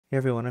Hey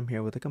everyone, I'm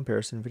here with a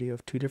comparison video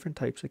of two different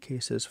types of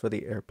cases for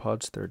the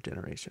AirPods 3rd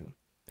generation.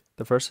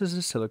 The first is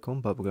a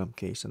silicone bubblegum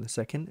case and the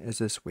second is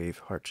this wave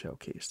hardshell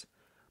case.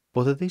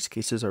 Both of these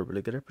cases are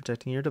really good at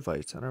protecting your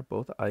device and are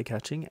both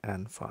eye-catching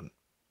and fun.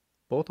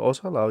 Both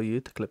also allow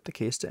you to clip the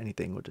case to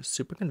anything, which is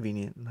super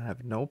convenient, and I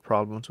have no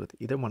problems with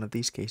either one of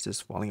these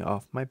cases falling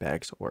off my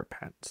bags or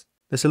pants.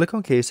 The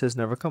silicone case has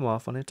never come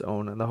off on its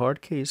own, and the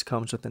hard case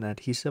comes with an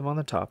adhesive on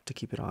the top to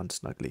keep it on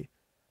snugly.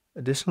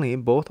 Additionally,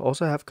 both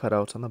also have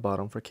cutouts on the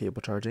bottom for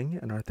cable charging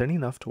and are thin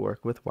enough to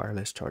work with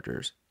wireless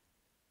chargers.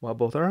 While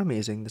both are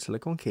amazing, the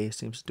silicone case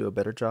seems to do a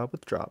better job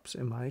with drops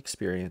in my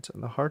experience,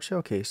 and the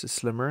hardshell case is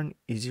slimmer and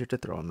easier to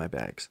throw in my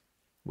bags.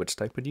 Which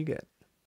type would you get?